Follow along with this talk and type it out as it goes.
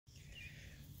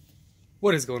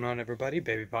What is going on, everybody?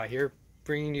 Baby Pot here,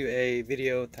 bringing you a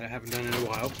video that I haven't done in a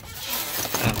while.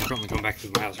 I'm currently going back to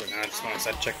my house right now. I just went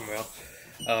outside to check my mail.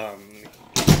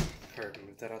 Or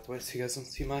move that out the way so you guys don't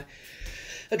see my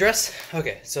address.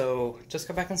 Okay, so just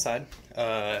got back inside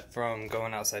from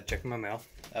going outside checking my mail.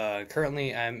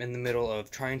 Currently, I'm in the middle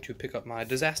of trying to pick up my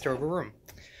disaster over room,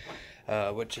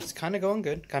 which is kind of going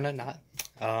good, kind of not.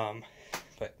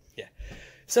 But yeah,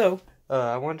 so.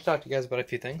 I wanted to talk to you guys about a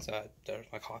few things. There's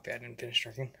my coffee I didn't finish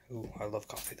drinking. Ooh, I love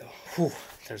coffee though. Whew.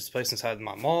 There's this place inside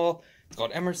my mall. It's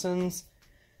called Emerson's.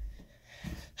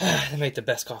 They make the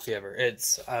best coffee ever.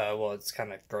 It's, well, it's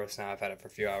kind of gross now. I've had it for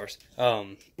a few hours.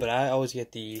 But I always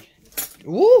get the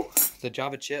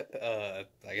Java chip. I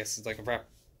guess it's like a frappe,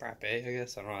 I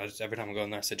guess. I don't know. Every time I go in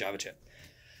there, I say Java chip.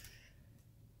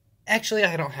 Actually,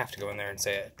 I don't have to go in there and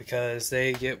say it, because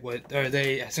they get what, or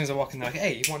they, as soon as I walk in, they're like,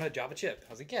 hey, you want a Java chip?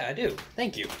 I was like, yeah, I do.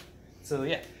 Thank you. So,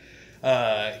 yeah.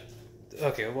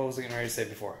 Okay, what was I getting ready to say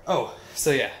before? Oh,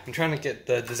 so yeah, I'm trying to get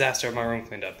the disaster of my room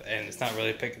cleaned up, and it's not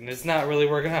really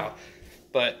working out.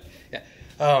 But, yeah.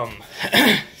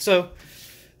 So,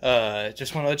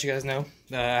 just want to let you guys know,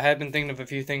 I have been thinking of a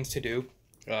few things to do.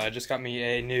 I just got me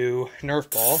a new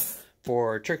Nerf ball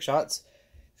for trick shots.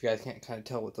 If you guys can't kind of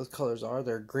tell what those colors are,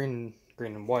 they're green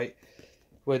and white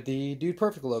with the Dude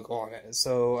Perfect logo on it.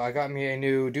 So I got me a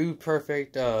new Dude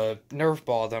Perfect Nerf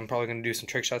ball that I'm probably going to do some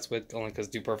trick shots with, only because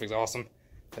Dude Perfect's awesome.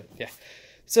 But yeah.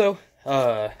 So,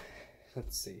 let's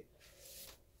see.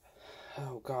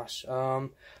 Oh gosh. Oh,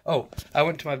 I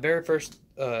went to my very first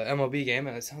MLB game,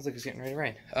 and it sounds like it's getting ready to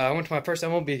rain. I went to my first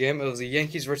MLB game. It was the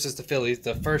Yankees versus the Phillies,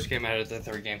 the first game out of the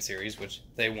 3-game series, which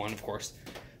they won, of course.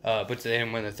 But they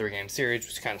didn't win the 3-game series,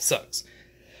 which kind of sucks.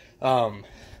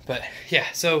 But yeah,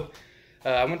 so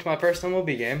I went to my first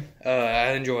MLB game.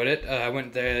 I enjoyed it. I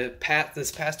went there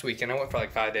this past weekend. I went for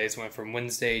like 5 days. Went from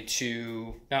Friday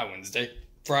to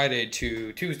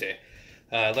Tuesday.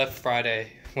 Left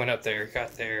Friday, went up there,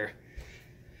 got there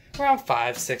around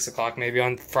 5, 6 o'clock maybe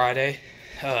on Friday.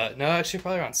 No, actually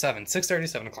probably around 6:30,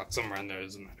 7 o'clock, somewhere in there,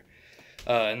 doesn't matter.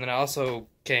 And then I also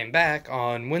came back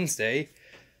on Wednesday.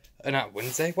 Not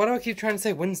Wednesday? Why do I keep trying to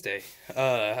say Wednesday?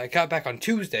 I got back on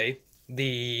Tuesday.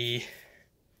 This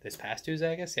past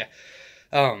Tuesday, I guess? Yeah.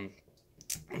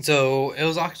 So, it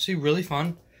was actually really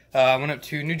fun. I went up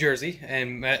to New Jersey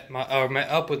and met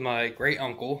up with my great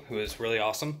uncle, who is really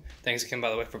awesome. Thanks again, by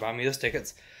the way, for buying me those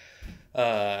tickets.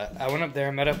 I went up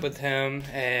there, met up with him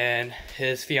and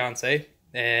his fiance,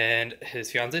 and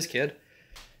his fiance's kid,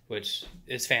 which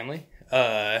is family.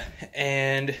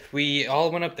 And we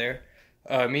all went up there.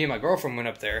 Me and my girlfriend went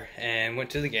up there and went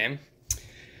to the game.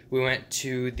 We went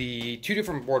to the 2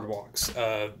 different boardwalks,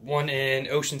 one in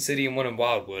Ocean City and one in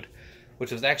Wildwood,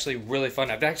 which was actually really fun.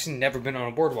 I've actually never been on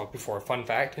a boardwalk before, fun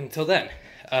fact, until then.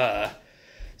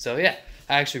 So yeah,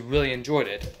 I actually really enjoyed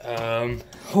it. Oh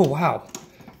wow.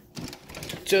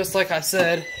 Just like I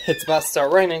said, it's about to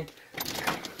start raining.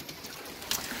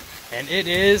 And it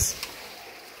is,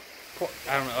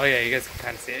 I don't know, oh yeah, you guys can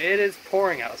kind of see it. It is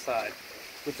pouring outside,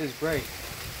 which is great.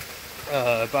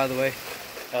 By the way,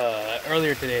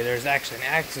 earlier today there's actually an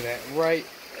accident right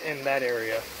in that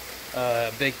area.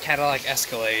 A big Cadillac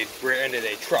Escalade rear-ended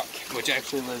a truck, which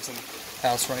actually lives in the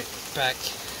house right back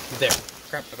there.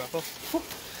 Crap, I got both.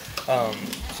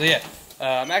 So yeah,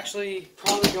 I'm actually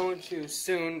probably going to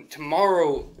soon,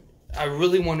 tomorrow, I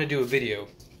really want to do a video,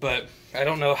 but I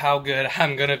don't know how good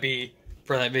I'm going to be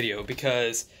for that video,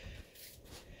 because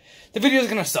the video is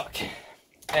going to suck.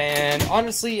 And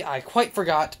honestly, I quite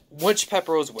forgot which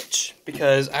pepper was which,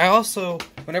 because I also,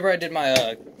 whenever I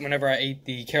ate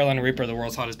the Carolina Reaper, the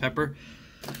world's hottest pepper,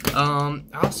 I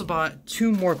also bought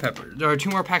 2 more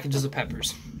packages of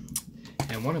peppers,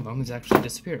 and one of them has actually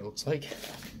disappeared, it looks like.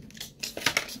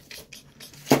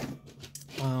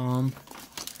 So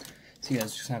you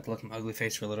guys just have to look at my ugly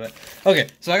face for a little bit. Okay,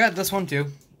 so I got this one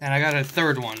too, and I got a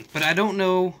third one, but I don't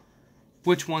know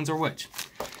which ones are which.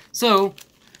 So,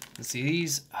 let's see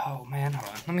these. Oh man, hold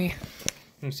on. Let me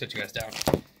set you guys down.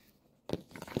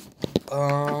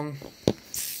 Pop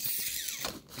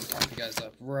you guys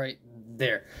up right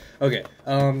there. Okay.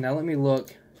 Now let me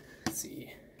look. Let's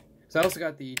see. So I also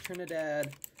got the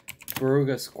Trinidad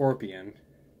Beruga Scorpion.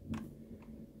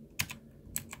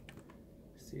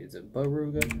 Let's see, is it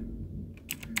Beruga?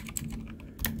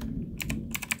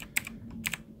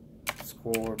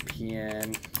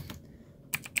 Scorpion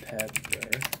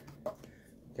pepper.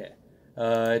 Okay.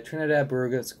 Trinidad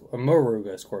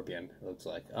Moruga Scorpion, it looks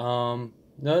like. No,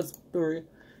 it's Beruga.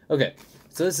 Okay,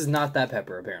 so this is not that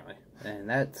pepper, apparently. And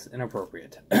that's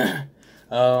inappropriate.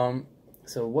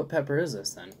 So what pepper is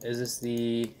this, then? Is this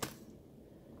the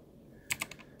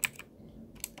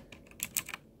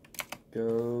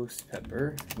Ghost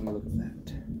pepper. Let me look at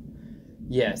that.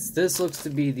 Yes, this looks to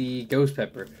be the ghost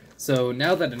pepper. So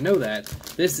now that I know that,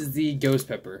 this is the ghost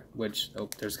pepper, which, oh,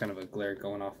 there's kind of a glare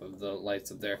going off of the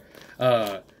lights up there.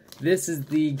 This is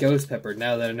the ghost pepper,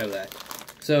 now that I know that.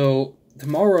 So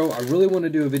tomorrow, I really want to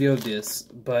do a video of this,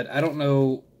 but I don't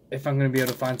know if I'm going to be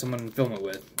able to find someone to film it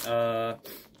with.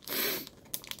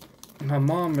 My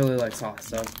mom really likes hot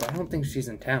stuff, but I don't think she's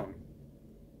in town.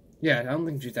 Yeah, I don't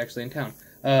think she's actually in town.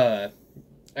 I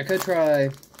could try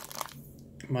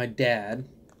my dad,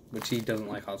 which he doesn't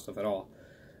like hot stuff at all.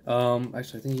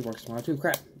 Actually, I think he works tomorrow too.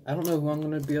 Crap. I don't know who I'm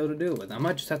going to be able to do it with. I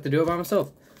might just have to do it by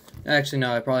myself. Actually,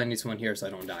 no, I probably need someone here so I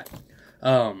don't die.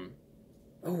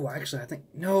 Oh, actually,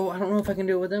 no, I don't know if I can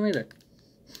do it with them either.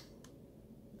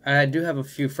 I do have a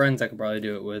few friends I could probably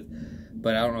do it with,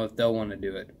 but I don't know if they'll want to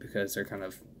do it because they're kind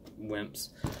of wimps.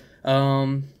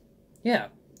 Yeah.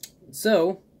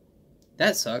 So,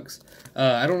 that sucks.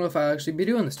 I don't know if I'll actually be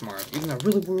doing this tomorrow, even though I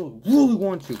really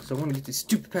want to, because I want to get these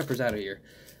stupid peppers out of here.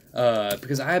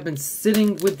 Because I have been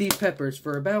sitting with these peppers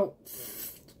for about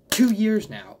 2 years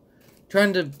now,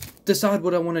 trying to decide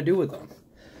what I want to do with them.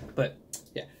 But,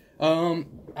 yeah.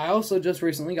 I also just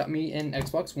recently got me an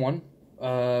Xbox One,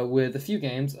 with a few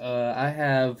games. I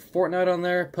have Fortnite on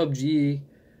there, PUBG,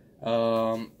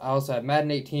 I also have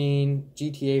Madden 18,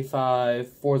 GTA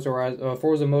 5, Forza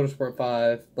Motorsport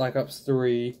 5, Black Ops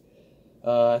 3.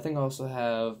 I think I also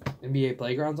have NBA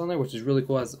Playgrounds on there, which is really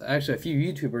cool. It's actually a few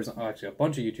YouTubers, actually a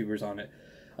bunch of YouTubers on it.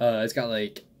 It's got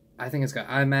I think it's got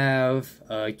iMav,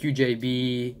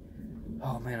 QJB.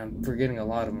 Oh man, I'm forgetting a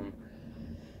lot of them.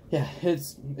 Yeah,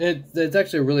 it's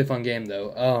actually a really fun game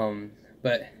though.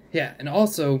 But yeah, and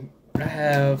also I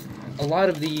have a lot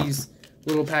of these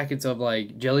little packets of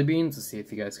jelly beans. Let's see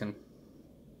if you guys can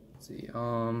see.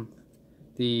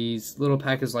 These little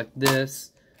packets like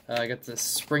this. I got the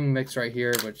spring mix right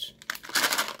here, which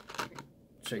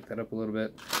shake that up a little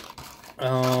bit.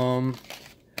 I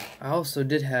also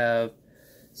did have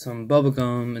some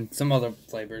bubblegum and some other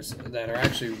flavors that are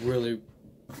actually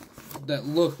that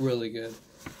look really good.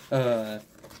 And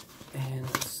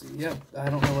let's see, yep, I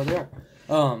don't know where they are.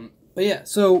 But yeah,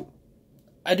 so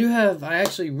I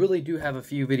actually really do have a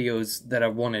few videos that I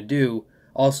want to do.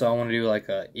 Also, I want to do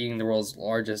eating the world's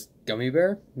largest gummy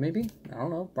bear, maybe? I don't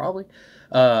know, probably.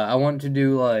 I want to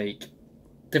do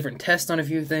different tests on a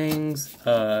few things.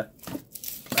 I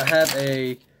have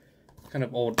a kind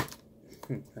of old,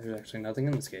 there's actually nothing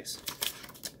in this case.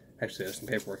 Actually, there's some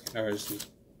paperwork,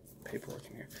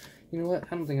 in here. You know what,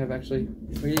 I don't think I've actually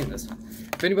reading this.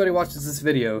 If anybody watches this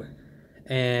video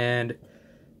and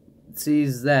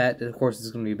sees that, of course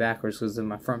it's going to be backwards because it's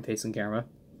my front-facing camera.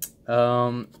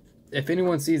 If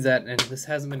anyone sees that and this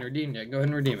hasn't been redeemed yet, go ahead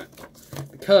and redeem it.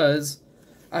 Because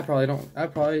I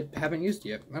probably haven't used it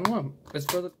yet. I don't know. It's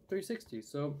for the 360,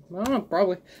 so I don't know,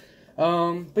 probably.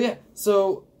 But yeah,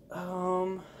 so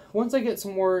once I get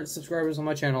some more subscribers on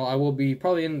my channel, I will be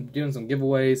probably doing some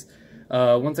giveaways.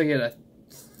 Once I get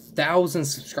 1,000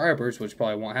 subscribers, which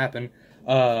probably won't happen,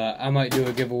 I might do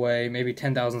a giveaway. Maybe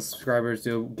 10,000 subscribers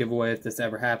do a giveaway if this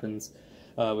ever happens,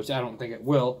 which I don't think it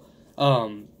will.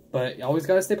 But you always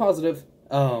gotta stay positive.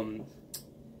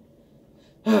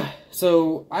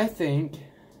 So I think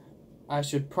I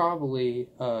should probably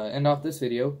end off this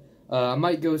video. I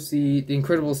might go see The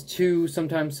Incredibles 2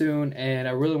 sometime soon, and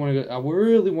I really want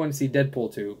to see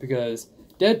Deadpool 2 because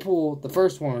Deadpool, the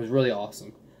first one, was really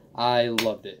awesome. I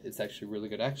loved it. It's actually really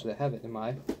good. Actually, I have it in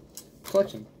my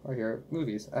collection right here,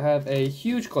 movies. I have a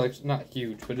huge collection, not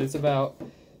huge, but it's about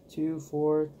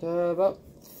about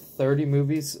 30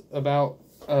 movies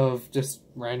of just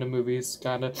random movies,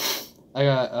 kind of. I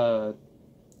got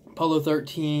Apollo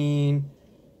 13.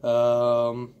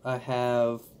 I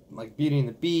have Beauty and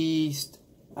the Beast.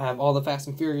 I have all the Fast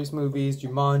and Furious movies,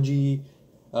 Jumanji,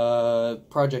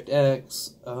 Project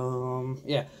X.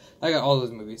 Yeah, I got all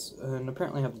those movies, and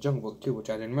apparently I have the Jungle Book too, which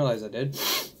I didn't realize I did.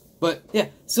 But yeah,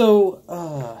 so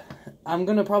I'm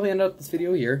gonna probably end up this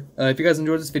video here. If you guys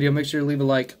enjoyed this video, make sure to leave a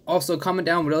like. Also, comment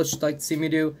down what else you'd like to see me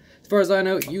do. As far as I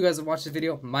know, you guys have watched this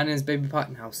video. My name is Baby Pot,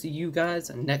 and I'll see you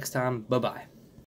guys next time. Bye bye.